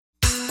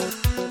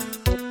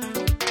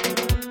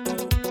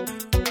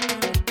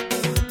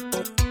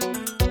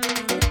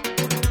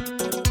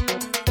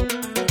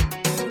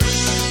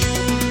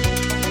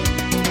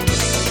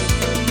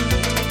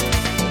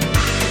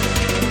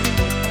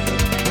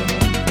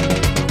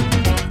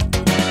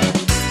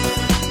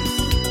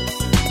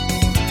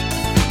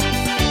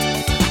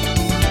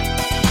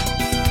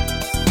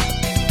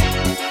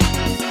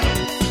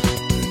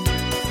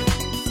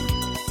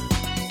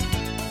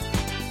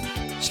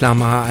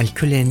سلام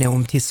الكل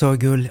نومتي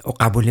سوغل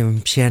وقبول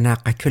مشينا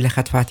كل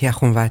خطواتي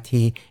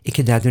أخواتي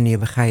إكدادوني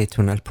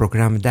بخايتون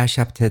البرنامج دا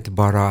شبتت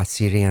بارا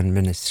سيريان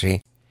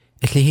منستري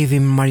اللي هي في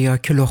مريا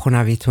كل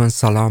خناويتون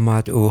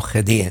سلامات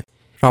وخديه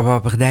رابا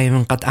بغداي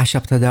من قد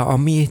أشبت دا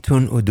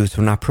أميتون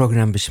ودوتونا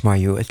برنامج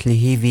بشمايو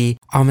اللي هي في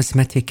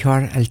آمسمتي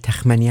كار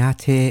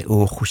التخمنيات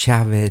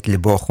وخشاوت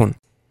لباخون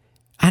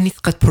انیت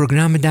قد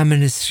پروگرام دا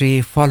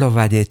منستری فالو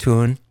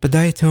ودیتون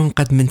بدایتون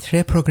قد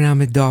منتره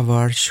پروگرام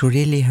داور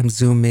شوریلی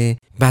همزومه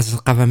بعض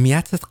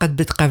القومیات قد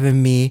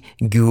بتقومی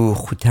جو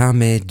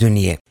ختام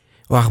دنیا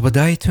و اخ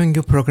بدایتون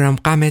جو پروگرام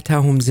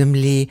قامتا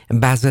همزملی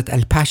بعضت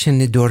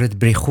الپاشن دورت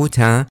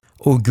بریخوتا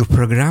و جو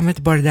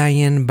پروگرامت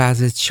برداین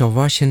بعضت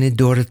شواشن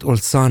دورت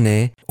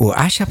اولسانه و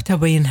عشبتا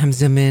باین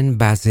همزمن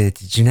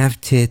بعضت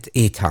جنفتت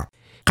ایتا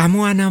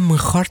قامو انا من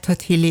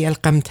خارطة لي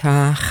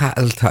القمتا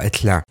خالتا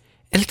اتلا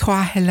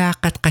التواهلا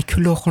قد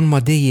قكلوخن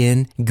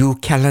مادين جو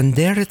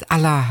كالندرت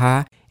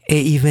علاها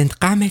ايفنت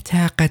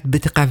قامتا قد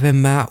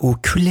بتقوما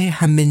وكل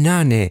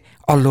همنانه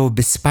اللو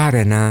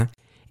بسبارنا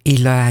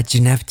إلى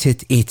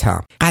جنفتت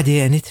إيتا قد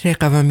نتري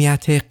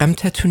قواميات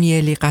قمتا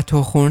تنيالي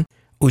قطوخن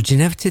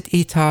وجنفتت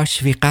إيتا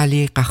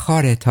شويقالي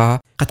قخارتا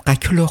قد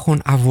قكلوخن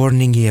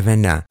أورنينج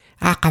يونا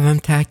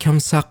عقوامتا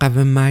كمسا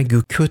قوما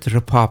جو كوت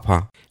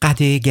رپاپا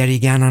قد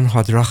گریگانان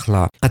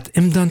هادرخلا قد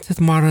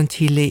امدانتت ماران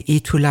تیله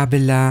ایتو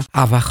لابلا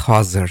او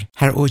خازر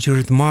هر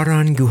اوجورد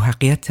ماران گو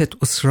حقیقتت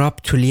اسراب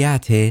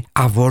تولیاته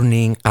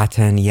اورنین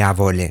قطن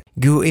یاوله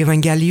گو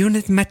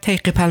ایوانگلیونت متی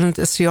قپلنت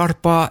اسیار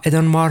با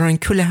ادان ماران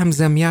کل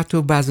همزمیات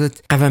و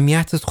بعضت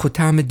قومیاتت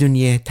ختام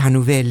دنیا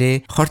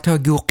تنووله خارتا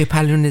گو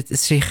قپلنت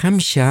اسری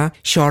خمشه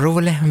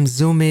شارول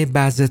همزوم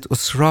بعضت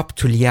اسراب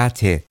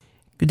تولیاته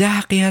ده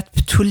حقیقت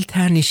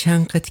بطولتا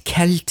نشانقت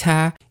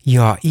کلتا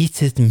یا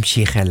ایتت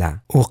مشیخلا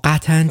و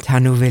قطعا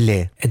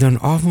تنووله ادان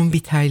آفون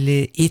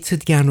بیتایله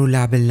ایتت گانو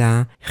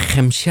لابلا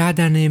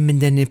خمشادانه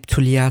مندن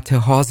بطولیات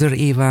حاضر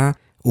ایوا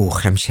و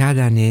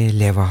خمشادانه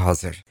لیوا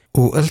حاضر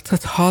و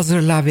التت حاضر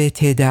لاوه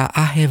تیدا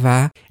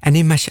اهوا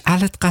اني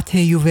مشعلت قطع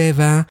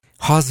یووه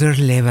حاضر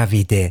لیوا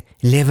ویده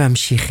لیوا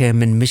مشیخه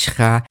من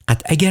مشخه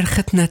قد اگر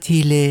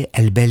ختنتیله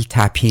البل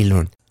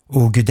تاپیلون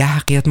و گده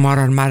حقیقت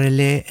ماران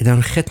مرله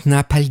ادان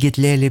ختنا پلگید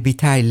لیله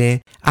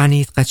بیتایله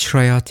انیت قد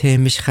شرایاته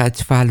مش خد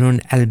فالون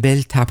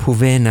البل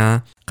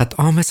تپووینا قد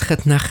آمس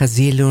ختنا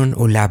خزیلون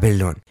و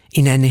لابلون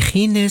این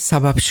انخین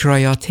سبب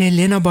شرایاته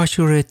لینا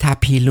باشور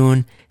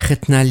تپیلون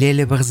ختنا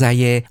لیله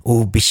بغزایه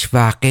و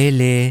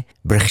بشواقیله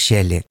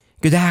برخشله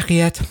گده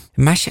حقیقت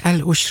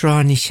مشعل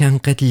اشرا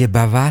نشانقت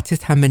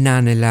لبواتت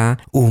همنانلا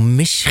و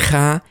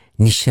مشخه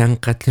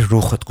نشانقت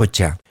روخت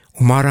قجه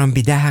وماران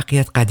بده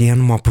حقیقت قدیان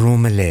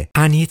مبرومله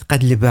انیت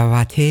قد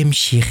لبواته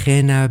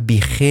مشیخینا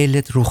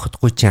بیخیلت روخت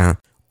قجان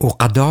و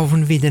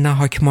قداون ویدنا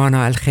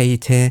حکمانا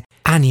الخیته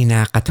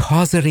انینا قد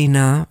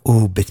حاضرینا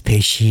و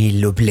بتپیشی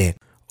لبله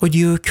و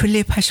دیو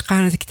کل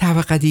پشقانت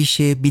کتاب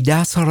قدیشه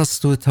بیده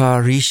سارستو تا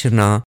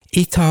ریشنا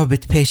ایتا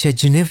بتپیش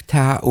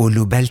جنفتا و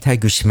لبلتا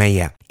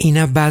گشمه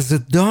اینا بعض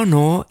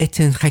دانو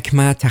اتن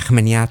حکمه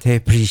تخمنیات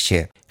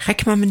پریشه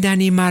حکمه من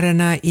دانی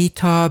مارنا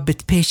ایتا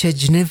بتپیش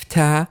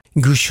جنفتا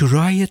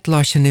گوشورایت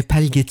لاشن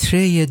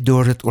پلگتره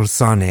دورت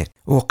اولسانه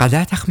و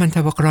قده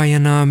تخمنتا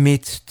بقراینا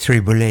میت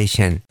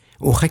تریبولیشن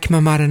و حکمه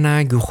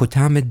مارنا گو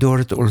ختام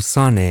دورت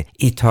اولسانه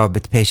ایتا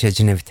بتپیش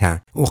جنفتا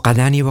و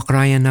قدانی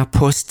بقراینا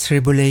پوست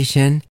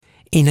تریبولیشن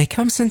اینا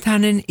کم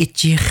سنتانن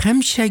ایجی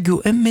خمشه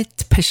گو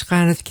امت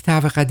پشقانت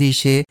کتاب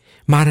قدیشه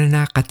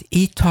مارنا قد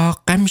ایتا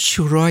قم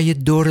شورای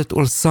دورت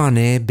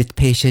اولسانه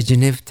بتپیش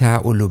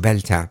جنفتا و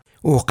لوبلتا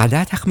و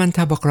قده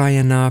تخمنتا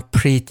بقراینا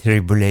پری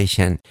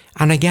تریبولیشن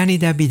انا گانی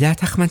دا بیده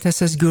تخمنتا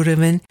سز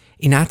گورون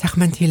اینا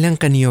تخمنتی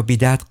لنقنی و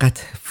بیداد قد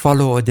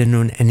فالو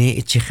ادنون اني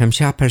ایچی 5%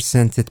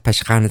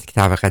 پشقانت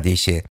کتاب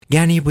قدیشه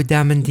گانی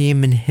بودا من دی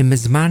من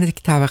همزمانت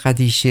کتاب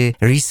قدیشه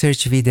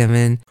ریسرچ ویده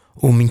من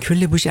و من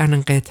كل بوش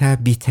انقيتا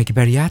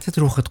بتكبريات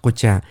روخت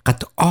قجا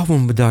قد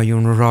آون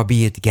بدايون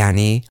رابيت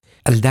گاني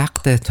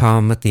الدقت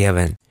تام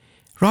طيبن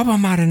رابا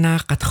مارنا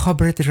قد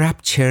خبرت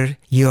رابتشر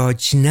یا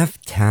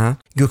جنفتا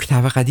گو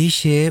کتاب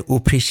قدیشه و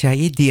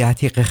پریشایی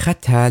دیاتیق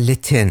خطا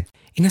لتن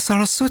این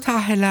سارسوت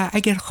اهلا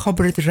اگر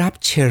خبرت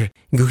رابتشر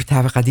گو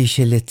کتاب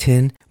قدیشه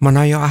لتن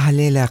منایا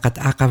اهلیلا قد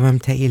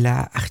اقوامتا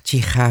ایلا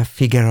اخچیخا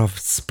فیگر آف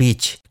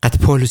سپیچ قد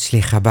پولوس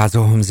لیخا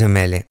بعضهم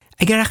زماله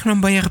اگر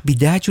اخنم بایق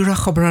بیده جورا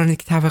خبران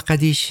کتاب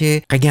قدیشه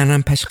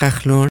قگانم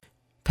پشقخلون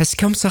پس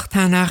کم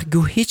سختاناخ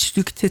گو هیچ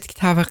دکتت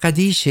کتاب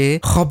قدیشه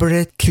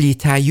خبرت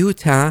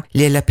کلیتایوتا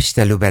لیلا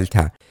پشتلو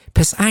بلتا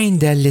پس این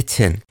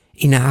دلتن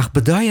این اخ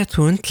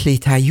بدایتون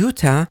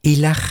کلیتایوتا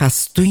ایلا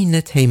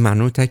خستوینت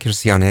هیمانوتا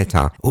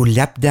کرسیانتا و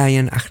لب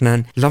داین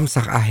اخنان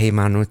لمسخ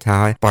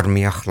هیمانوتا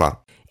برمی اخلا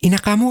این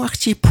قامو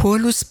اخچی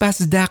پولوس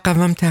بس دا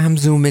قوامتا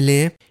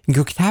همزومله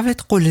گو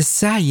کتابت قول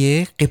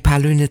سایه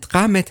قپالونت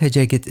قامت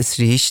هجاگت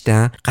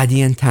اسریشتا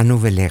قدیان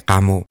تنووله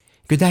قامو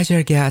گو دا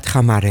جرگه ات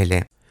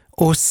خمارله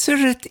او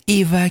سرت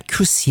ایوا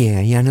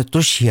کسیه یعنی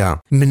دوشیا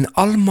من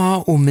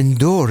علما و من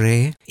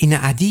دوره این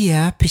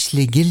عدیه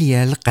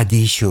پشلگلیل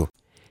قدیشو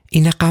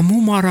این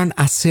قمو ماران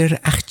اثر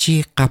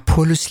اخچی قا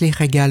پولس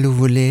لیخ گلو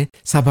وله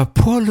سبب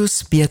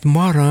پولس بیاد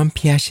ماران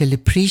پیاشل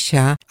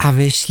پریشا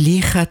اوش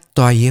لیخت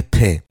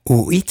دایپه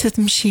او ایتت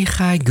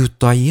مشیخه گو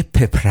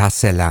دایپه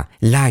پراسلا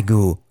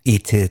لگو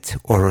ایتت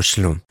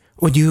اورشلوم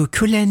و دیو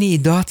کلانی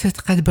ایداتت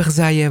قد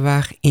بغزای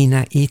وقت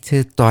اینا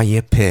ایتت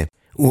دایپه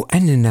و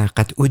اننا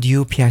قد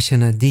اودیو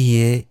پیاشنا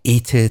دیه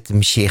ایتت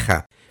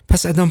مشیخه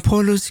پس ادام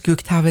پولس گو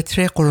کتاب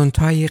تره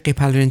قرنتای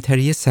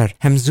قیپلرنتری سر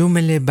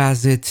همزومل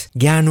بازت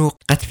گانو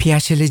قد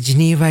پیاشل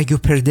جنی و گو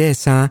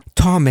پردیسا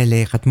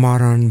تامل قد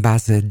ماران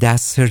باز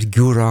دستر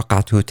گورا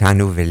قطو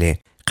تنووله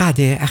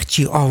قده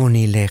اخچی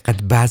آونیله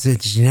قد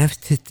بازت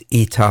جنفتت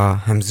ایتا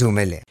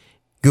همزومله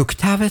گو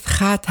کتابت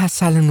خا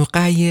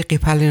تسالونقای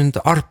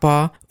قیپلرنت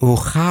اربا و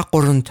خا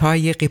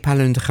قرنتای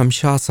قیپلرنت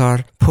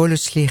خمشاسار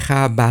پولس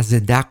لیخا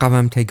باز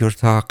داقوام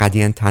تگرتا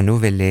قدین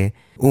تنووله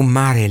و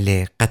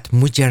مارله قد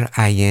مجر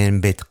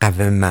عین بد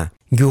قومه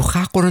گو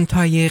خا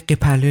قرنتای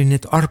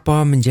قیپلرنت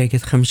اربا من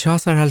جگت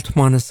خمشاسار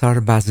هلتمان سار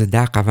باز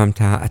داقوام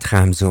تا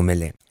اتخام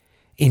زومله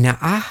اینا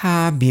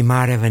آها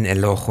بیماره ون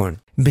الاخون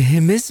به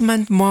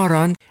همزمند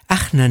ماران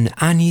اخنن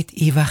آنید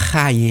ایوه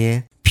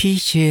خایه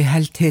پیش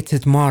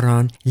هلتت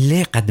ماران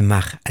لی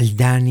قدمخ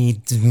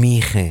الدانید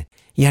میخه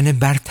یعنی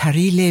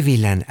برتری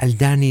لیویلن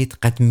الدانید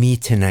قد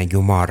میتنه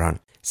گو ماران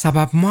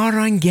سبب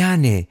ماران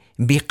گانه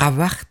بی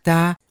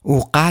قوختا و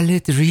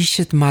قالت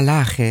ریشت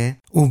ملاخه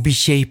و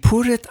بیشی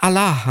پورت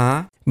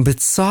علاها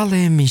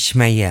بتصال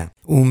مشمیه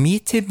و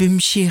میت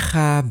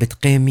بمشیخه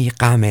بتقیمی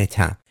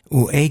قامتها و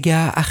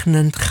ایگا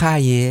اخنند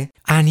خایه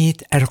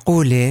آنید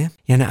ارقوله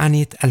یعنی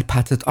آنید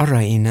الپاتت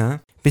ارائینا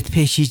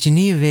بتپیشی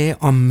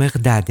جنیوه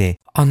مقداده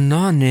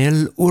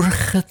آنانل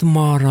ارخت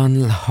ماران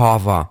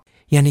الهاوا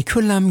یعنی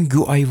کلم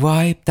گو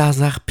ایوای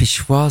بدازق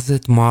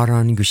پشوازت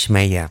ماران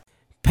گشمیه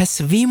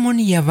پس ویمون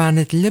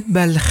یوانت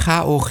لبل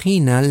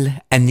خاوخینل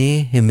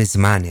انه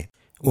همزمانه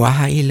و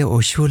هایل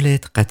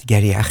اشولت قد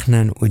گری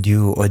اخنن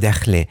ادیو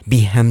ادخله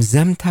بی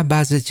همزم تا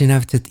باز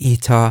جنفتت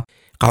ایتا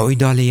قوی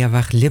داله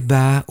یوخ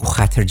لبه و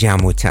خطر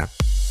جاموتا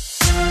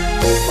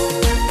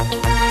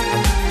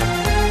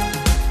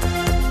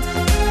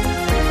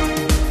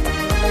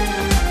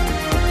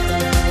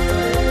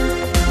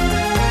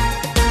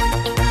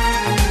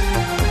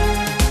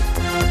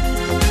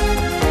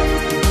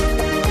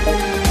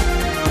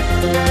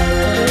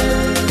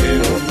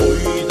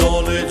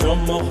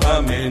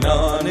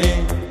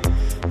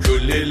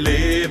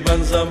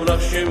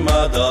رخش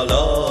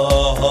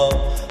مدالاها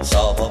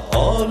صابب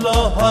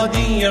الله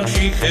هادی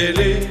یخشی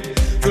خیلی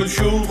کل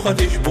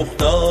شوختش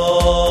بختا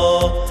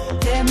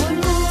تمون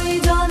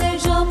مویدان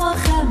جاما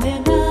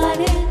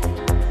خمنانه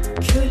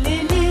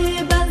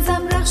کلیلی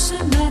بنزم رخش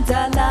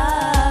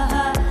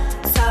مدالاها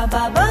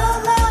صابب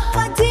الله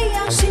هادی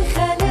یخشی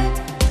خیلی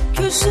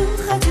کل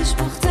شوختش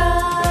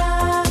بختا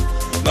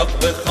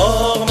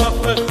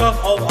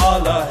مقبخاق او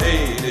علا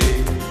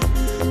هیلی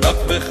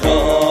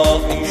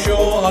مقبخاق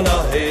ایشو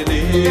علا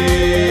هیلی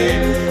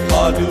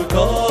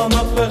خادوتا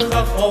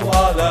مقبخاق او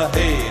علا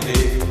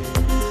هیلی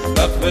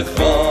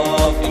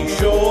مقبخاق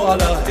ایشو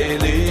علا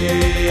هیلی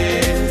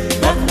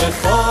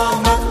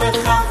مقبخاق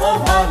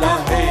او علا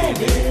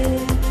هیلی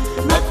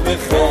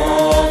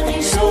مقبخاق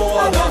ایشو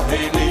علا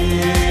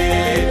هیلی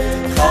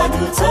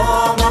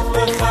خادوتا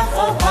مقبخاق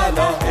او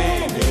علا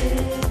هیلی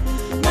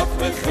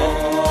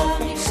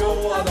مقبخاق ایشو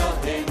علا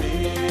هیلی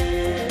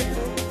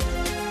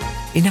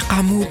این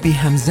قامو بی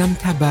همزم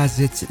تا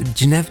بازت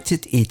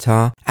جنفتت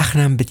ایتا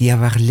اخنم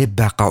بدیوغ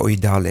لبه قاوی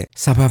داله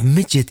سبب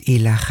مجد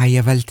ایلا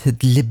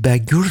خیولتت لبه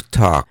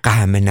گرتا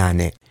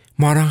قامنانه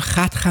ماران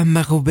خط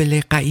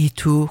مقوبل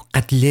قایتو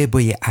قد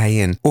لبوی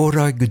عین او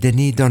را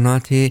گدنی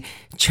دانات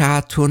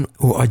چاتون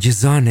و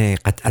آجزانه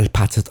قد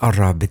الپاتت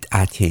آرا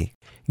بدعاتی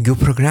گو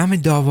پروگرام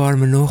داوار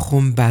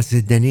منوخم باز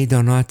دنی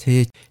دانات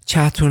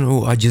چاتون و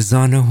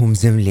آجزانه هم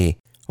زملی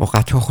و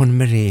قد خون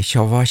مری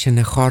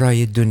شواشن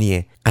خارای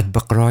دنیا قد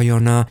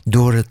بقرایانا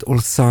دورت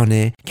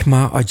اولسانه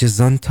کما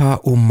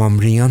آجزانتا و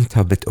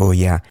ممریانتا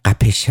بدعویا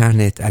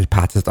قپشانت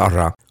الپاتت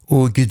آرا و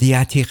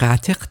گدیاتی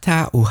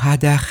قاتقتا و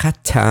هدا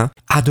خطا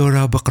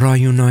عدورا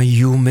بقرایونا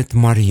یومت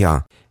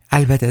ماریا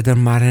البته ادن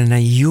مارنا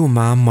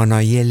یوما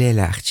منایل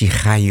لخچی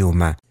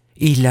خیوما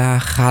ایلا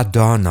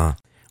خدانا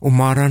و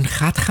ماران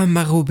خط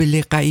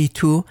مغوبلی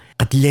قایتو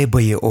قد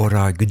لبای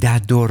اورا گدا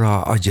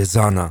دورا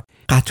آجزانا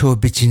قطو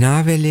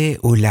بجناوله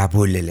و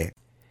لابولله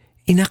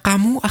اینا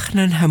قامو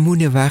اخنن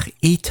همون وقت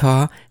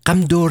ایتا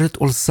قم دورت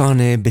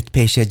اولسانه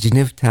بتپیش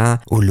جنفتا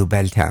و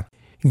لوبلتا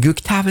گو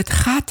کتابت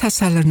خط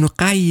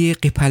تسالونقای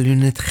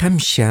قیپلرنت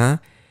خمشه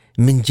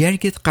من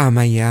جرگت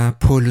قامیا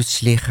پولس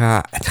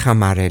شلیخا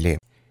اتخمارله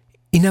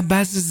اینا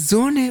باز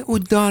زونه و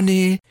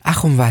دانه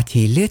اخون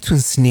واتی لیتون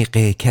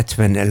سنیقه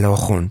کتون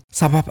الاخون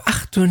سبب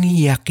اختون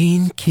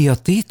یقین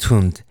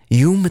کیاتیتوند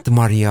یومت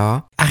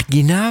ماریا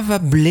اخگینا و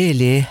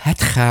بلیله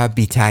هتخا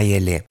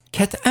بیتایله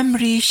کت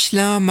امری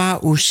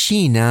شلاما و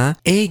شینا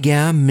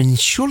ایگا من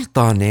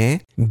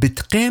شلطانه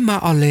بتقیمه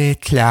آله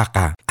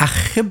تلاقه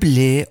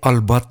اخبله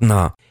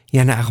البطنه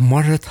یعنی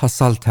اغمارت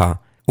حصلتا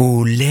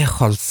و لی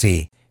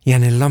خلصی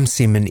یعنی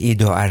لمسی من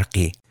ایدو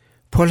ارقی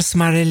پولس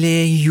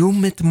مرلی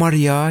یومت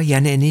ماریا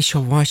یعنی اینی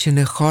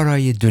شواشن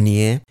خارای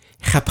دنیه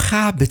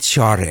خبخه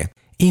بتشاره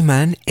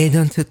ایمن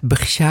ایدانتت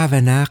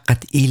بخشاونا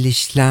قد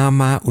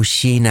ایلشلاما و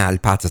شینه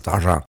الپاتت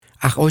آرا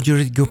اخ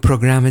آجورد گو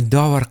پروگرام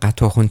داور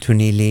قطاخون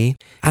تونیلی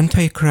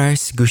انتای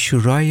کرایس گو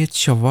شرایت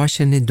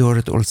شواشن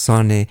دورت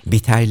اولسانه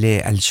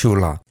بیتایل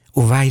الشولا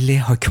و ویل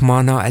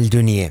حکمانا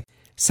الدنیه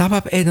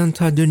سبب ایدان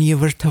تا دنیا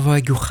ورتوا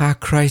گوخا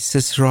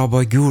کرایسس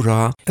رابا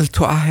گورا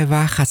التواه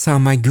و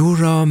خساما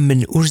گورا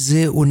من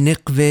ارزه و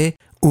نقوه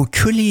و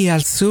کلی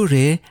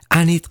السوره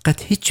انید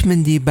قد هیچ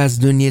مندی باز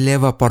دنیا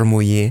لیوا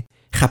پرمویه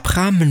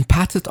خبخام من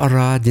پاتت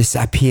آرا دس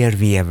اپیر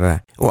ویوه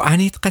و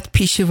انید قد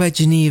پیش و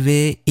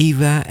جنیوه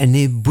ایوه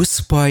انه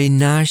بوسپای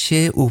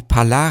ناشه و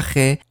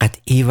پلاخه قد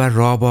ایوه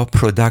رابا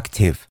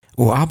پروداکتیو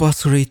و آبا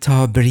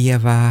سوریتا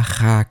بریوه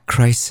خا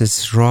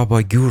کرایسس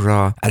رابا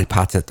گورا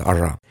الپاتت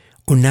آرا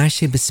و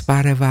ناشي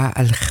بسبارة و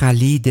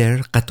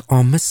الخليدر قد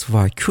آمس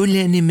و كل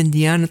اني من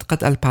ديانت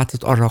قد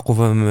الباتت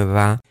أراقوة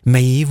و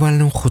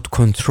ميوالن خود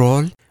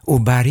كنترول و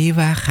باري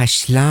و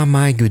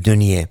خشلاما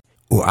دنيا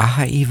و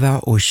آها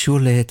ايوا و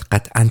شولت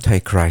قد انتاي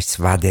كرايست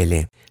و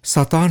دله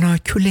ساتانا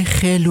كل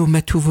خيل و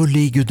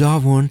متوولي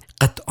جداون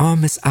قد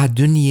آمس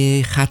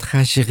الدنيا خد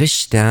خش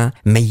غشتا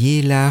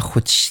ميلا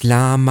خود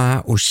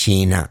شلاما و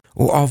شينا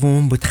و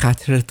آوون بود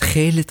خطرت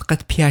خيلت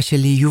قد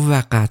بياشلي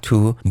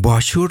يوقعتو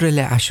باشور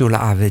لأشول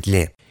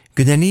عودله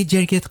گدنی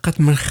جرگت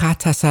قد من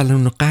خط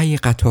سالون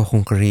قایقتو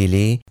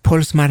خونقریلی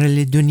پولس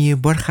مرلی دنیا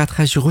بر خط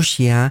خش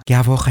غشیا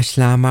گوا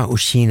خشلاما و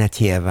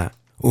شینتیه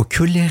و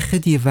کل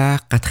خدی و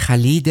قد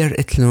خلیدر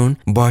اتلون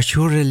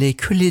باشور لی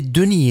کل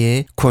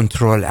دنیا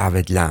کنترول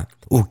عودلا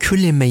و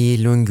کل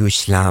میلون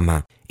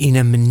گوشلاما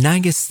اینا من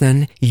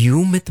نگستن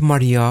یومت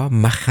ماریا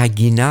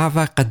مخگینا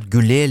و قد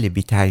گلیل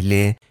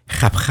بیتایله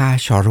خبخه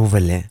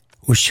شارووله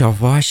و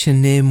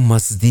شواشن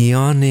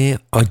مزدیان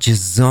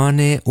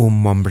عجزان و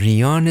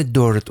ممریان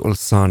دورت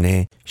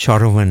اولسانه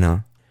شاروونا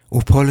و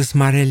پولس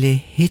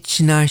مرلی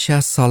هیچ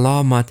ناشا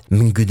سلامت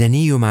من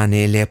گدنی و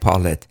معنی لی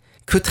پالت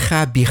کت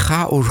خا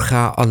بیخا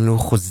ارخا allو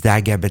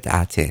خزدگه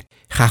بدعته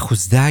خا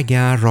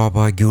خزدگه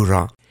رابا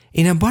گورا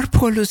اینا بار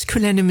پولس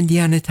کلن من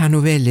دیانه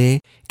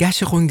تنووله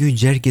گش خونگو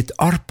جرگت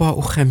آرپا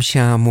و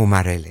خمشم و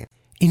مرله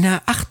اینا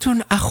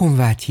اختون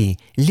اخونواتی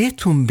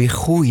لیتون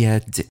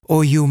بخوید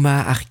او یوما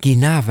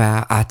اخگینا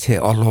و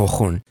عطه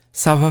اللوخون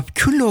سبب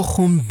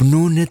کلوخون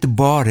بنونت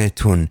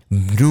بارتون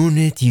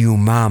بنونت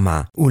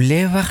یوماما و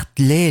لی وقت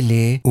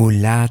لیلی و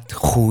لات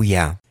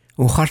خویا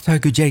و خارتا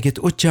گو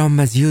جرگت اجا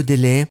مزیود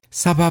لی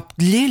سبب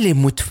لیلی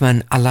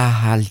متفن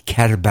علاها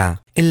الكربه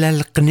الا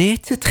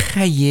القنیت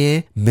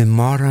تخیه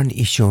بماران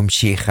ایشوم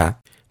شیخه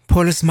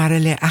پولس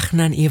مرلی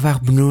اخنان ای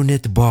وقت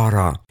بنونت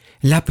بارا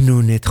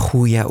لبنونت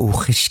خویا و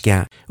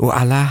خشکه و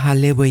علاها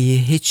لبای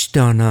هیچ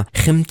دانا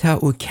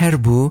خمتا و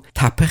کربو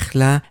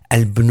تپخلا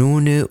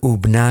البنون و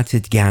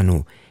بناتت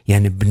گانو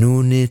یعنی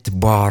بنونت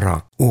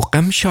بارا و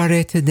قم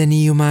شارت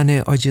دنیومان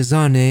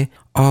آجزانه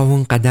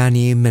آون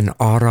قدانی من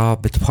آرا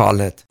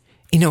بتپالت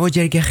این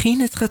اوجرگه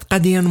خینت قد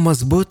قدیان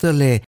مضبوط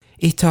لی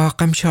ایتا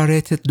قم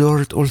شارت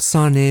دورت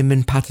اولسانه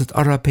من پاتت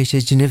آرا پیش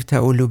جنفتا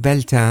اولو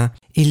بلتا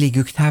ایلی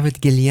گوکتابت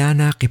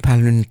گلیانا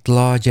قیپلون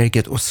اطلاع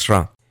جرگت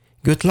اسرا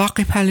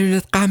گوتلاقی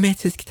پلونت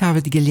قامتت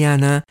کتابت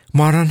گلیانا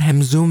ماران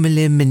همزوم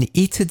لی من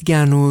ایتت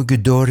گانو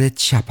گدورت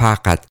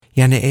شپاقت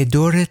یعنی ای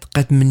دورت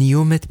قد من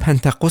یومت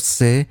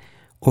پنتقصه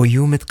و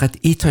یومت قد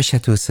ایتا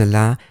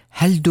شتوسلا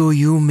هل دو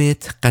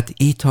یومت قد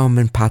ایتا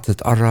من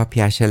پاتت آرا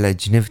پیاشل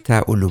جنفتا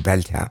اولو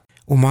بلتا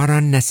و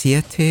ماران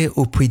نسیت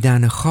و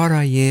پیدان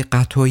خارای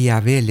قطو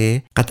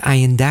یاویله قد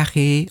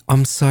آینداخی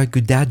امسا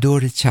گده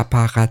دورت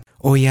شپاقت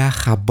او یا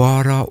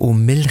خبارا و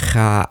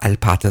ملخا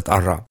الپاتت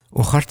آرا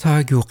و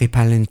خارتا گوقی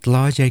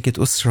پلنطلا جرگت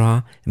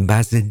اسرا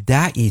باز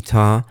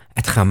دائیتا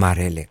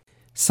اتخمارله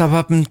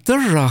سبب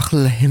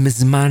متراخل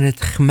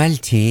همزمانت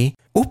خملتی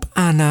اوب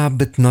انا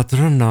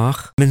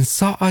بتنطرناخ من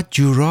ساعة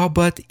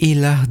جرابت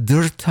اله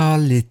درتا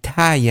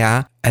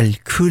لتايا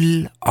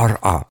الكل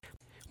ارعا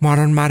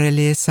ماران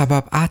مرلی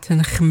سبب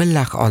آتن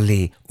خملخ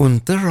آلی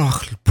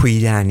انطراخل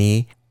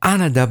پویدانی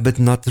انا دا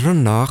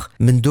بتنطرناخ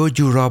من دو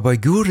جرابا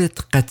گورت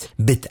قد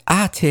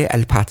بتآتي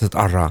الپاتت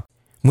ارا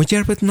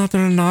مجر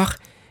بتنطرناخ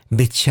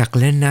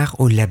بتشقلنخ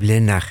و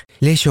لبلنخ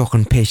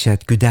لیشوخن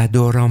پیشت گده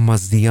دورا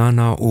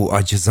مزدیانا و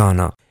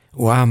آجزانا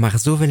و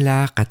مغزوب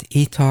الله قد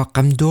ایتا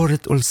قم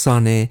دورت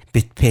اولسانه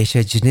بت پیش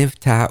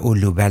جنفتا و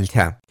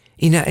لوبلتا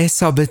اینا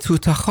اصابتو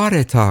تا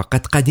خارتا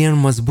قد قدیان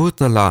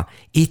مضبوط الله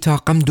ایتا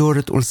قم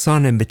دورت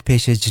اولسانه بت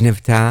پیش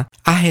جنفتا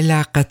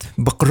اهلا قد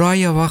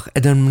بقرای وقت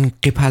ادن من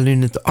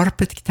قیپلونت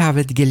ارپت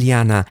کتابت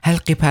گلیانا هل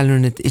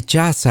قیپلونت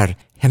اجاسر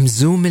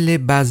همزوم لی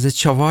بعض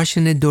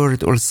شواشن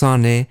دورت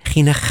اولسانه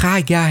خین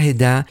خاگاه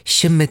دا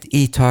شمت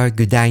ایتا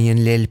گداین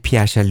لیل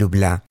پیاش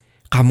لبلا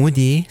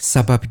قمودی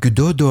سبب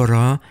گدو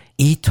دورا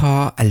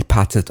ایتا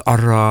الپاتت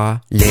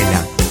ارا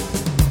لیلا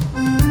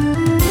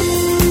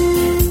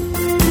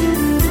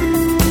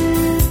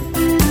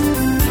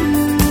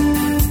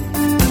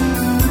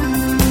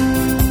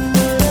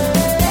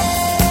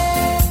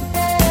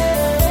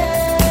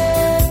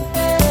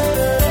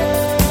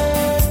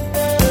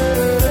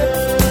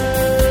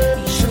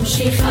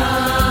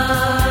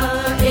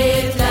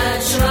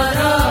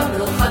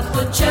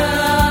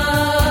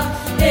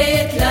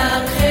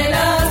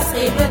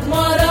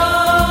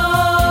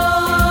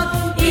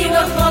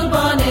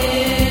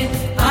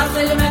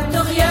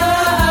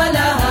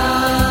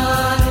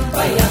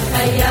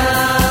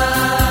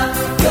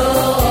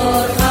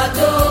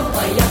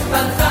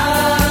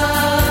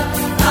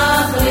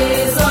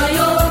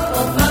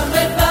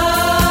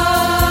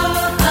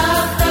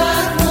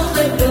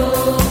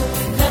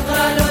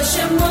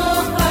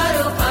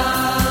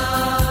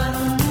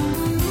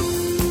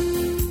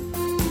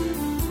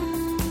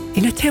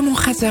إن تيمو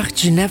خزق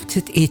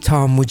جنفتت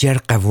إيتا مجر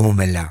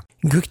قووم لا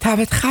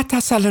گوکتابت خط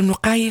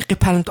سالنوقای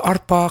قپلند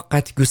آرپا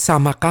قد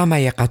گسام قاما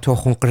یقتو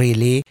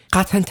خنقریلی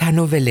قطن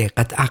تنوولی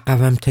قد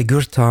اقوام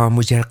تگرتا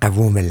مجر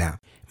قووملا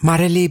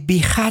مارلی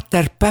بی خط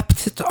در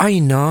ببتت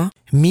آینا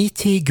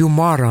میتی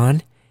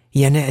گماران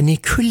یعنی انی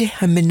کل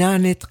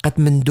همنانت قد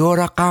من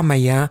دورا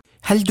قامایا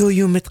هل دو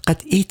یومت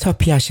قد ایتا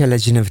پیاشل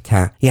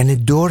جنوتا یعنی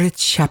دورت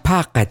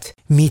شپاقت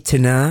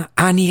میتنا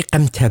انی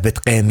قمتا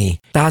بتقیمی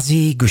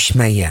دازی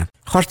گشمیا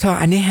خورتا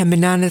انی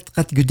همنانت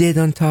قد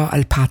گدیدن تا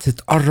الپاتت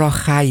ارا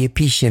خای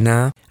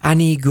پیشنا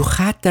انی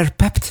گوخات در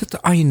پبتت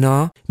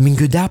آینا من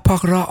گدا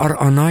پاغرا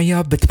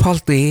آنایا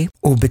بتپالتی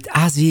و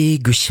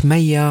بتعزی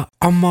گشمیا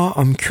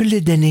اما کل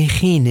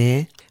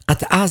دنیخینه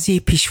قد آزی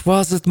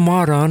پیشوازت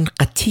ماران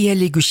قد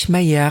تیلی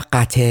گشمیا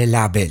قطع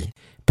لابل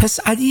پس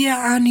عدیه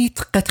آنیت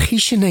قد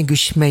خیشن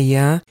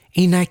گشمیا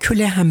اینا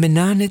کل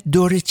همنانت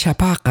دور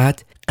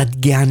چپاقت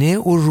قد گانه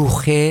و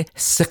روخه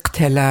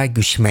سقتلا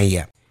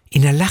گشمیا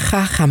اینا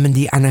لخا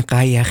خمندی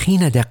انقایا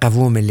خینه ده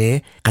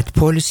قوومله قد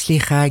پولس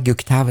لیخا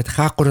گکتاوت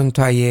خا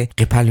قرنطای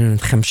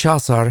قپلونت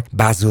خمشاسر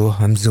بازو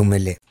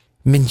همزومله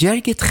من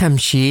جرگت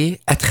خمشی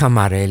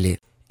اتخمارله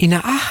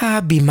اینا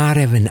آها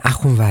بیماره ون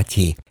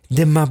اخونواتی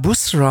دم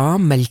بسرا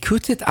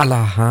ملکوتت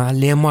علاها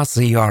لما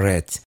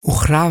زیارت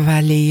اخراوه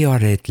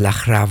لیارت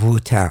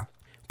لخراووتا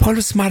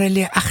پولس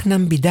مرلی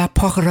اخنم بیدا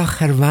پاغرا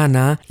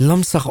خروانا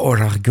لمسخ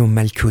اورغ گو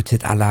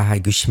ملکوتت علاها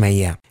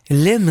گشمیا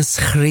لمس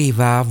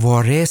خریوه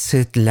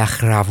وارست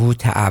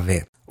لخراووتا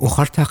اوه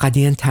اخرتا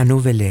قدین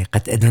تنووله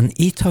قد ادن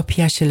ایتا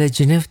پیاشل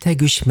جنفتا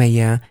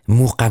گشمیا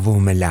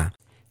موقووملا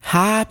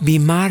ها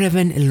بیماره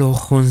ون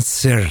الوخون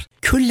سر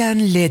کلن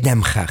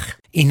لیدمخخ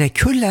اینا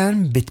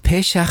کلن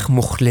بتپیشخ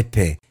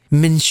مخلپه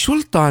من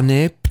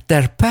شلطانه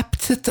در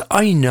پبتت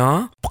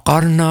آینا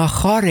بقرنا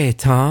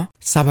خارتا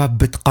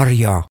سبب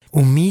بتقریا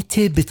و میت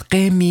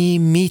بتقیمی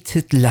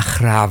میتت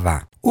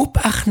لخراوه و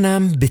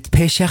باخنم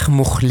بتپیشخ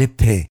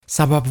مخلپه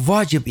سبب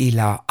واجب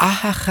ایلا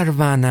آها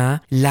خروانا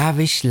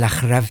لاوش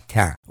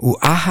لخروتا و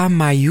آها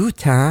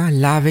مایوتا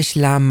لاوش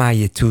لا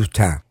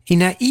مایتوتا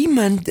اینا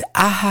ایمند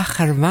آها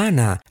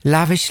خروانا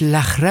لاوش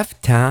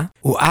لخروتا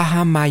و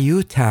آها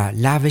مایوتا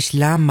لاوش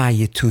لا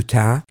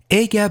مایتوتا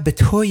ایگا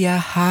بتویا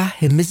ها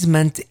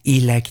همزمند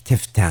ایلک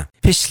تفتا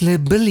پشل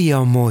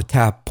بلیا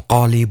موتا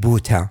بقالی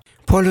بوتا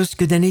پولس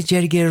گدنی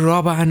جرگی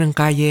رابا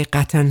انقای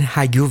قطن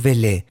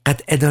هگووله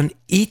قد ادن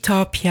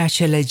ایتا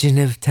پیاشل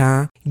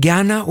جنوتا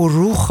گانا و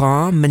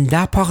روخا من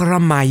دا پاغرا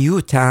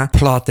مایوتا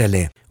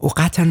پلاتله و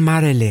قطن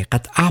مرله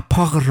قد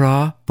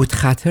اپاغرا بود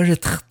خاطر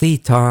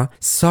تخطیتا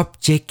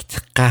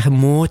سابجکت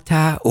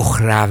قهموتا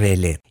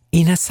اخراوله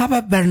اینا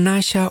سبب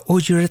برناشا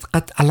اجرت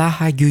قد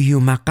الله گویو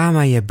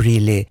مقام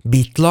یبریله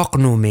بیطلاق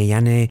نومه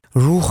یعنی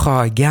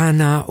روخا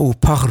گانا و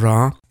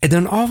پاغرا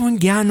ادن آون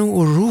گانو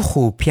و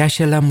روخو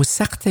پیاشل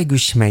مسقط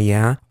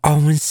گشمیا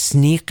آون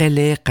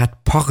سنیقله قد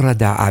پاغرا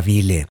دا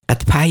اویله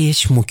قد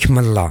پایش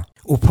مکملا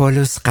و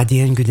پولس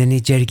قدین گدنی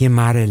جرگ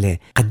مارله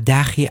قد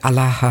داخی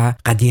الله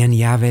قدین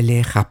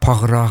یاوله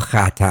خپاغرا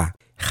خاتا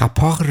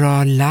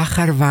خپاغرا لا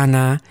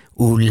خروانا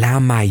و لا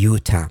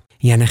مایوتا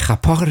یعنی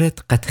خپاغرت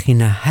قد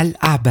خینا هل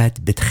عبد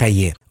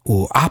بتخیه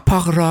و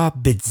اپاغرا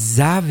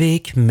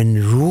بتزاوک من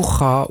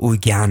روخا و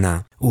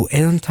گانا و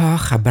انتا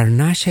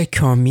خبرناش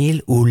کامل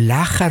و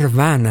لا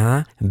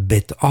خروانا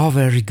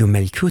بتآور گو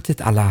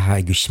ملکوتت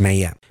علاها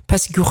گشمیا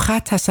پس گوخا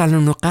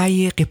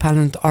تسالونقای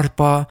قپلند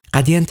آرپا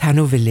قدین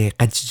تنووله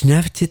قد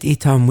جنفتت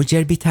ایتا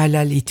مجربی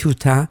تالال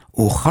ایتوتا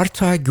و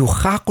خارتا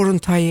گوخا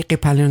قرنطای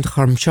قپلند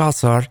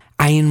خرمشاسر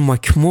این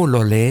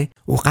مکمولوله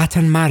و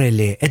قطن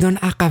مرله ادن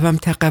اقوام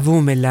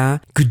تقووملا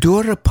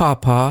گدور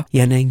پاپا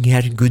یعنی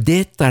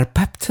گرگودت در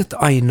پبتت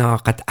آینا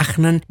قد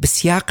اخنن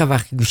بسیاق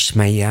وقت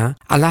گشمیا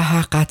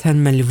الله قطن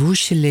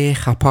ملوش لی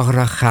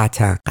خپاغرا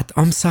خاتا قد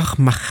امسخ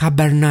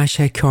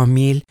مخبرناش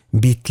کامل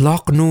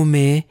بیطلاق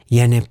نومه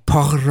یعنی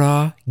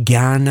پاغرا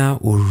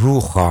گانا و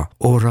روخا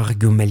اورغ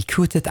گو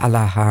ملکوتت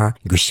الله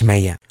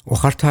گشمیا و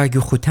خارتا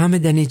گو ختام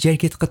دنی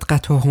جرگت قد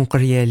قطو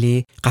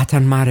هنقریالی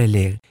قطن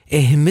مرله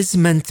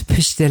اهمزمنت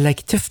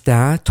پشتلک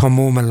تفتا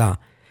تموملا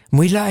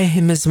مویلا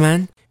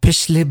اهمزمن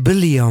پشل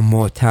بلیا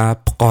موتا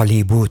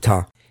بقالی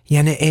بوتا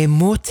یعنی ای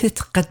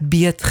موتت قد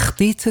بیت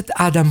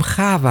خطیتت آدم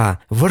خاوه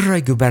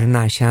ورگو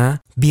برناشا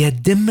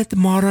بیت دمت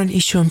ماران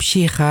ایشم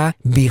شیخه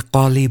بی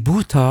قالی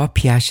بوتا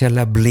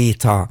پیاشل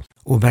بلیتا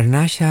و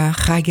برناشا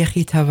خاگه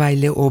خیتا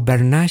ویله و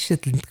برناشت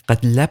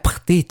قد لب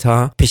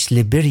خطیتا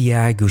پشل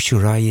بریا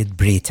گوشورایت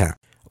بریتا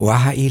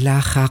وها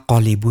ایلاخا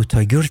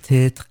قالیبوتا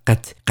گرتت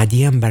قد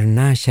قدیم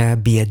برناشا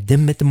بیت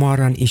دمت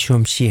ماران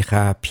ایشم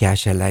شیخه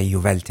پیاشل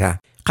یوولتا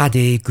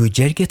قده گو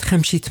جرگت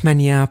خمشیت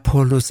منیا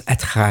پولس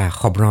اتخا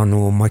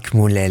خبرانو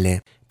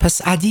مکموله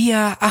پس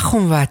عدیه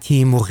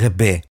اخونواتی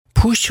مغبه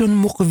پوشون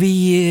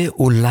مقویه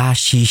و لا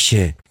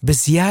شیشه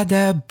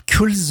بزیاده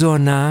کل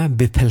زونه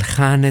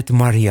بپلخانت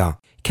ماریا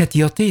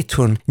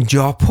کتیاتیتون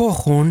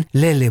جاپوخون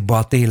لیل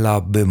باطیلا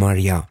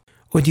بماریا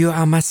و دیو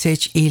اما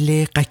سیچ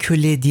ایله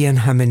قکل دین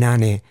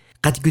همنانه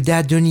قد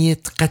قدا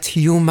دنيت قد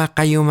يوم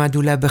قيوم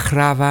دولا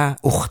بخراوة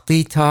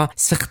اختيتا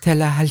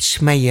سقتلا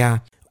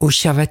هالشمية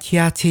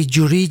وشوتيات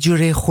جوري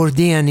جوري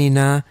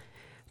خورديانينا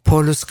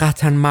پولس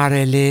قطن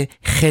مارله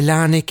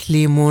خلان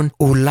کلیمون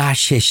و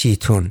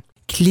لاششیتون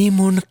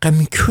کلیمون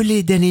قم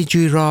کل دنی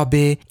جوی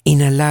رابه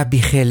این لا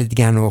بیخیلت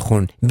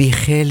گنوخون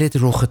بیخیلت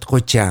روخت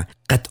قجا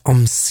قد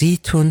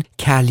امسیتون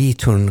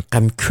کالیتون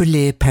قم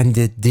کل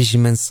پند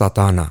دجمن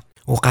سطانا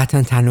و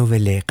قطن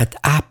تنووله قد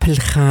اپل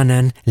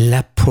خانن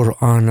لب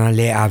پرآنا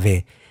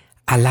لعوه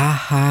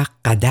علاها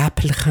قد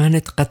اپل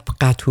خانت قد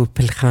بقاتو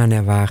پل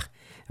خانه وقت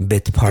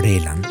بد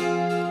پاریلن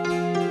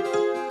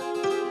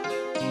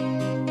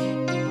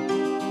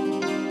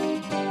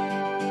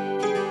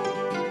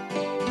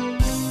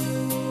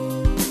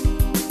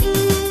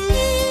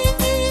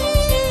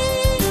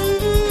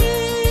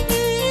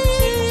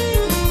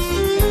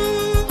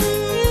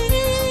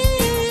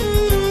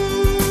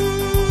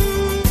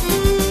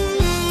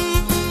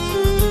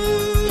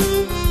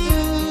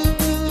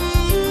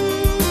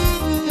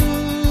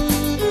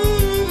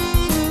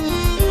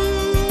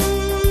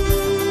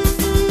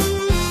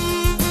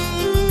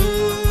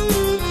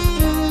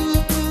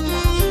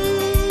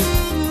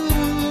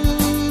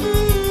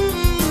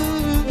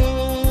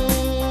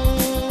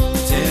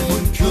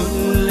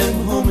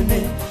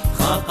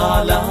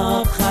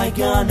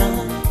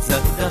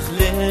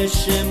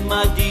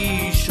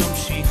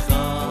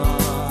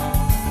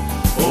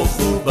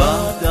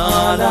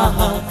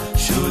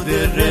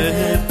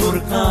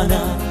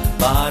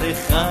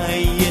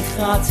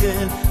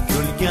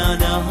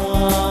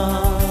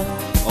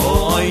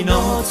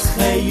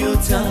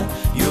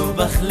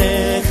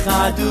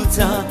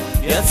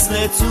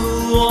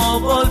تو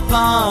آبال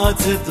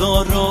پات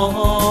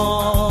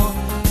دارا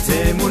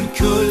تمون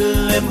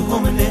کلم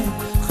همنه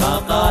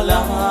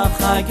خاقالا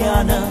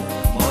خاگانا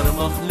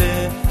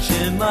مرمخله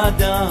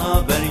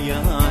شمادا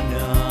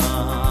بریانا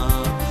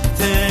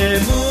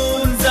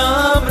تمون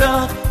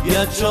زمرا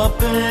یا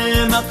چاپ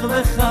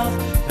مقبخا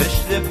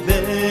پشت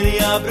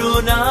بریا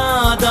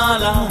برونا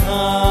دالا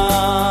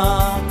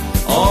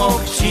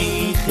آخ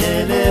چی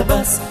خیلی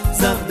بس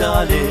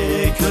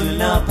زغداله کل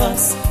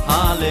نفس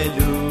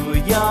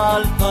هاللویا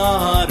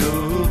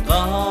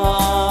الپاروقا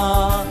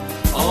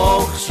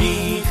آخ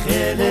شیخ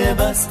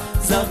لبس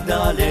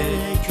زغداله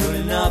کل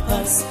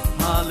نفس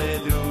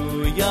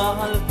هاللویا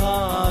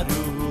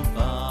الپاروقا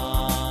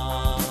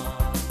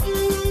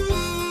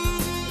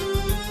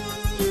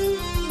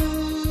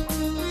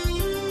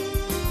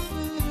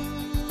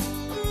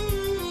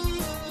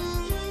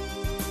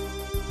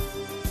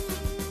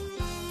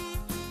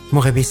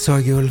مغبي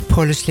سويول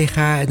بولس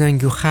ليخا ادن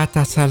جو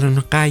خاطا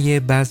سالنقاية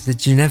باز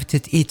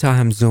جنفتت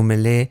ايتا هم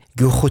زومله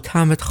جو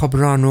ختامت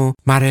خبرانو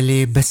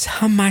مرلي بس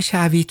هم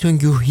شعبيتون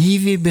جو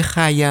هيوي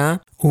بخايا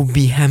و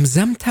بي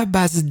همزمتا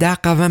باز دا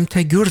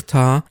قوامتا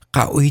جورتا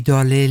قاوي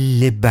دالي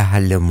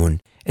لبهلمون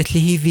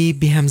اتلي هيوي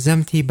بي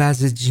همزمتي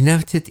باز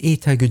جنفتت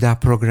ايتا جو دا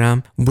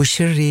پروگرام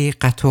بوشري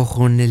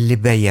قطوخون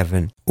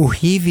لبيون و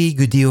هيوي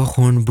جو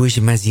ديوخون بوش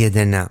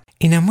مزيدنا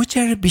اینا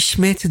مجر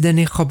بشمت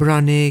دنی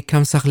خبرانه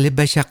کم سخلی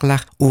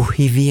بشقلق او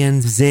هیوین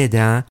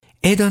زیده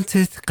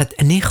ایدانتت قد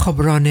انی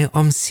خبرانه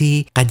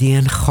امسی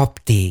قدین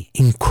خبتی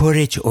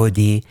انکورج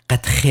اودی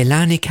قد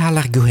خلانی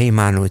کالق گوهی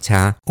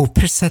مانوتا و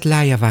پرست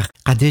لایه وقت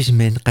قدج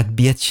من قد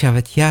بیت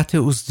شوتیات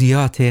و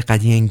زیات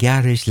قدین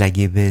گارش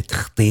لگی به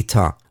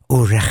تخطیطا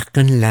و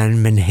رخقن لن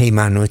من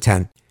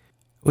هیمانوتن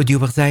و دیو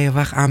بغزای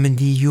وقت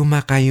آمندی یوم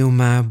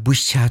قیوم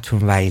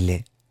بوشتون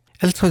ویله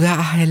التدا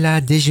أهلا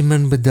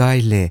دجمن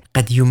بدايله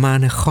قد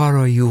يومان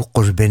خارايو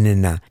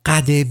قربننا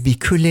قد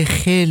بكل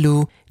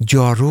خيلو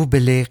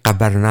جاروبله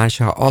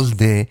قبرناشا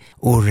ألده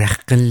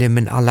ورخقن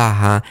من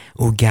الله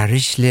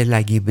وقارشله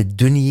لگي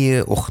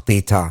بالدنيا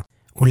أختيتا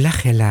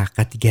ولخلا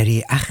قد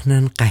جري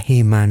أخنن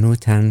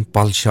قهيمانوتن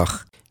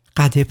بالشخ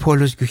قد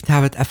بولس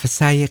كتابت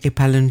أفساي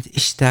قبلند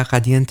اشتا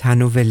قد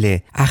ينتانو وله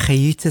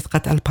أخيتت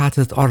قد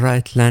الباتت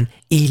أرأتلن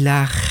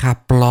إلى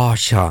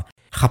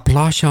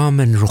خبلاشا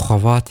من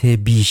رخوات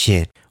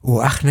بیشه و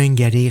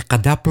اخننگری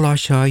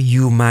قدبلاشا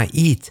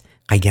یوماییت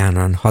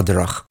قیانان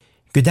هدرخ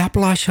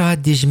قدبلاشا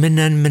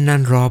دجمنن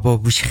منن رابا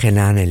بوش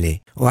خلانله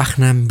و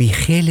اخنن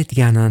بیخیلت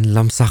گانن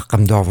لمسخ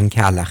قمداون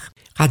کالخ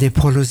قد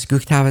پولس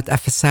گوکتاوت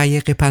افسای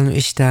قپلن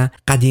اشتا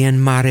قدین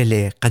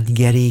مارله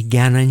قدگری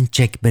گانن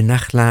چک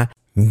بنخلا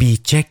بی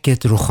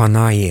چکت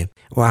رخانایه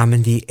و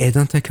عمندی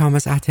ایدان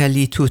تکامز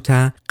اعتالی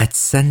توتا قد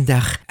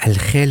سندخ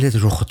الخیلت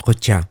رخت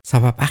قدجا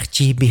سبب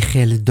اخجی بی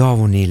خیل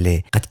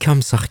داونیله قد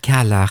کم سخ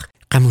کالخ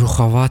قم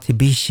رخوات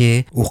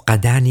بیشه و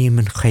قدانی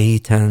من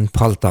خیتن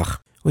پالتخ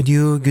و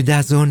دیو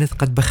گدازونت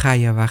قد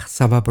بخایه وقت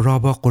سبب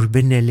رابا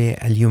قربنله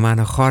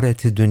الیومان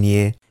خارت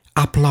دنیا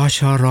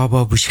اپلاشا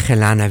رابا بوش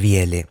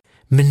خلانویله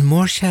من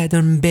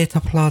مرشدن بیت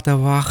پلاتا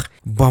وقت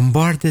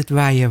بامباردت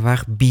وایه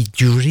وقت بی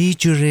جوری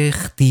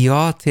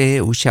اختیات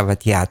و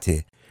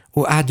شوتیاته و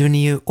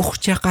ادونی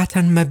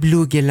اخچقاتن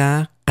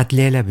مبلوگلا قد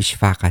لیلا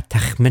بشفاقه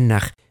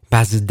تخمنخ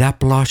باز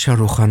دبلاش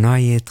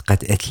روخانایت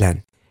قد اتلن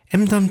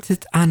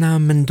امدامتت انا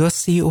من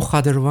دوستی و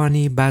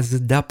خادروانی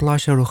باز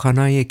دبلاش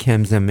روخانای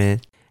کمزمه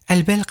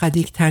البل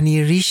قدیک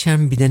تانی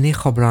ریشم بدنی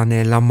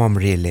خبرانه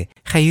لامامریله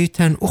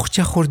خیوتن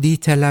اخچه خوردی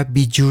تلا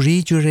بی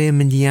جوری جوره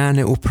مندیان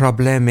او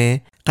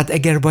پرابلمه قد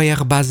اگر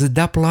بایق باز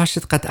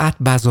دپلاشت قد ات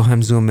بازو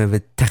همزومه و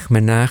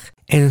تخمنخ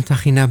این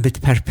تخینا بت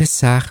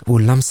پرپسخ و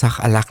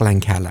لمسخ علاقلن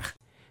کالخ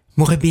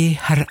مغبی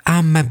هر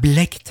ام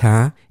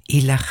بلکتا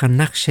ایلا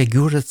خنقش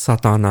جورت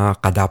سطانا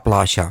قد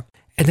اپلاشا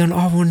ادن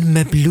آون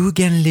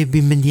مبلوغن لی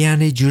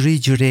بمندیان جوری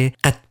جوره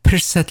قد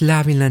پرست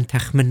لاویلن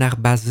تخمنخ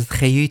بازد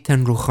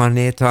خیوتن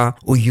روخانیتا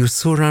و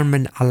یوسورن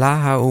من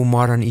علاها و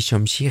مارن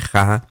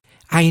ایشمشیخه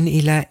عین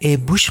ایلا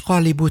بوش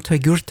قالبو تا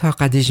گرتا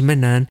قدج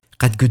منن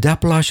قد گودا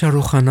پلاشا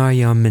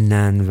روخانایا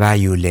منن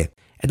ویوله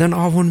ادن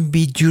آون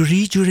بی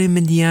جوری جوری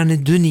مندیان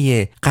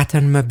دنیه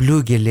قطن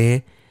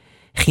مبلوگله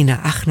خینا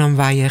اخنم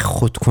وی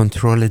خود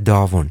کنترول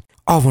داون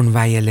آون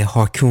ویل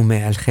حاکوم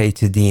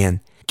الخیت دین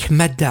که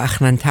مد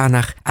اخنن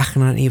تانخ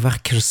اخنن ای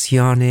وقت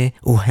کرسیانه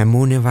و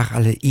همون وقت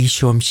علی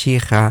ایشو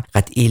مشیخه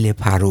قد ایل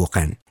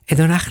پاروقن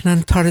ادن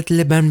اخنن تارد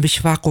لبن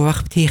بشواق و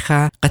وقت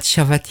تیخه قد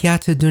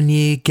شواتیات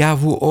دنیا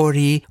گاو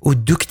اوری و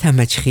دکتا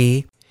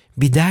مچخی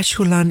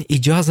بیداشولان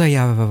اجازه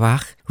یا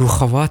وقت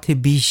روخوات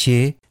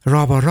بیشه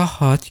رابا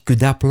راحت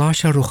گودا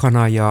پلاشا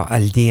روخانایا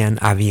الدین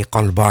اوی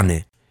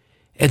قلبانه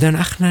ادن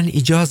اخنن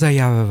اجازه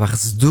یا وقت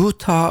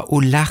زدوتا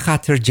و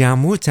لخاطر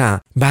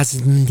جاموتا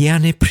باز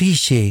مندیان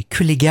پریشه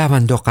کلی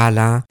گاون دو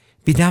قالا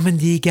بیدامن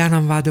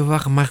دیگرم وادو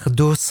وقت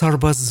مخدو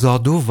سرباز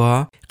زادو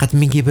و قد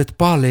میگیبت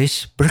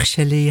بالش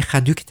برخشلی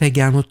خدوکتا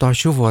گانو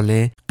تاشو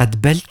واله قد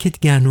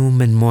بلکت گانو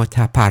من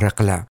موتا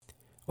پارقلا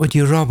و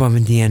دی رابا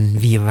مندیان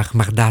وی وقت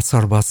مخدا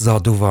سرباز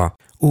زادو و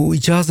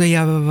اجازه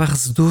یا وقت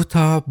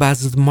زدوتا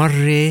باز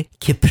مره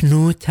که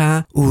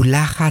پنوتا و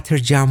لخاطر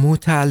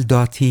جاموتا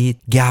الداتی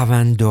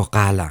گاون دو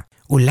قالا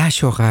و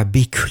لشوغا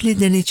بی کل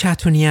دنی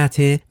چطونیات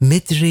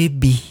مدر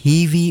بی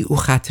هیوی و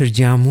خاطر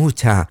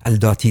جاموتا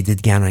الداتی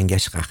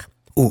ددگاننگشقخ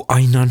و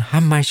آینان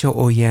همشا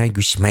اویا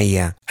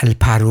گشمیا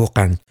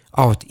الپاروقن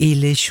آت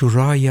ایل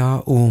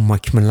شورایا و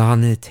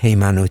مکملان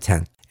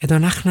تیمانوتن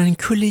ادان اخنان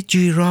کل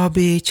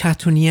جیراب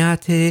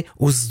چطونیات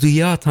و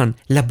زدویاتان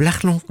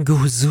لبلخلون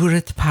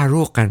گهزورت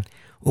پاروقن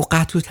و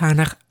قطو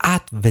تانخ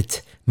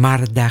عطوت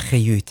مرد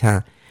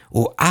داخیویتا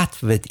و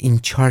عطوت این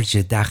چارج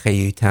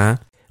داخیویتا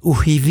و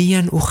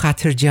هیویان و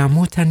خاطر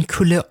جاموتن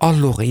کل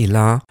آلوغ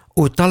ایلا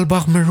و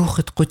طلباغ من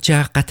روخت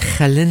قجا قد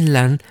خلن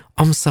لن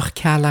امسخ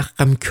کالخ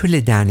قم کل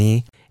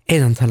دانی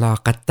ایدان تلا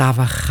قد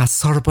داوه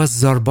خسار باز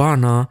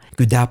زربانا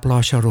گودا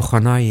پلاشا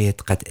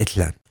روخانایت قد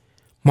اتلن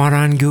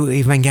مارانگو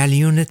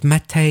ایوانگالیونت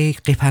متی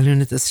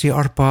قیپالونت اسری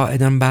ارپا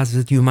ایدان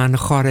بازد یومان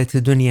خارت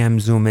دنیا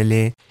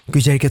مزومله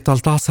گوجرگ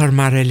تلتاسر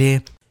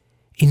مرله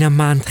اینا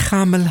ماند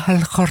خامل هل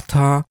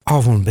خارتا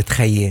آون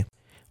بتخیه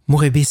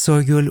مغبی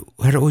ساگل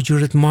هر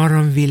اجورت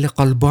ماران ویل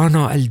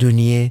قلبانا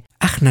الدنیا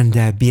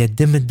اخننده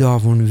بیدم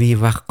داون وی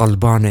وقت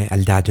قلبان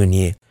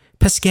الدنیا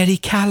پس گری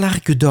کالخ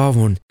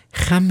گداون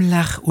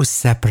خملخ و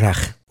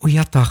سبرخ و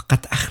یطا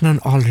قد اخنن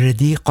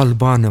آلردی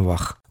قلبان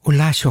وقت و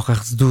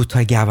لاشوغ زدو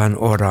تا گوان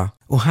اورا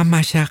و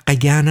همشا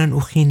قیانن و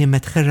خین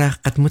متخرخ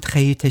قد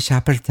متخیط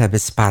شابرتا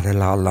بسپار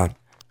لالان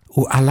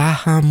و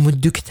علاها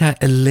مدکتا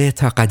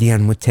اللیتا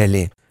قدیان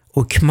متلی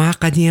و کما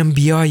قدیان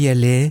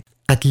بیایلی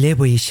قد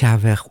لیبوی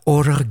شاوخ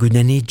اورغ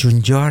گودنی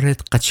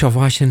جنجارت قد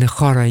شواشن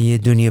خارای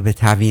دنیا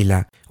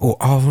بتاویلا و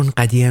آون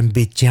قدیان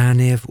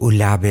بجانف و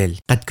لابل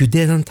قد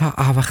گوددن تا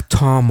آوخ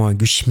تاما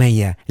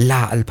گشمیه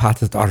لا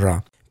الپاتت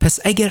ارا پس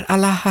اگر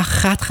علاها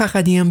خاتخا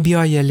قدیان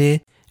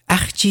بیایلی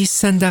اخچی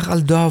صندق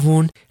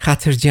الداون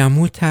خاطر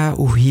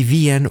جاموتا و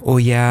هیویان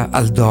اویا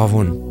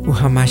الداون و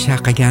هماشا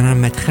قیانا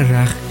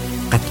متخرخ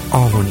قد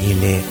آون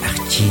ایلی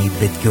اخچی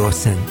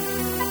بدگوسن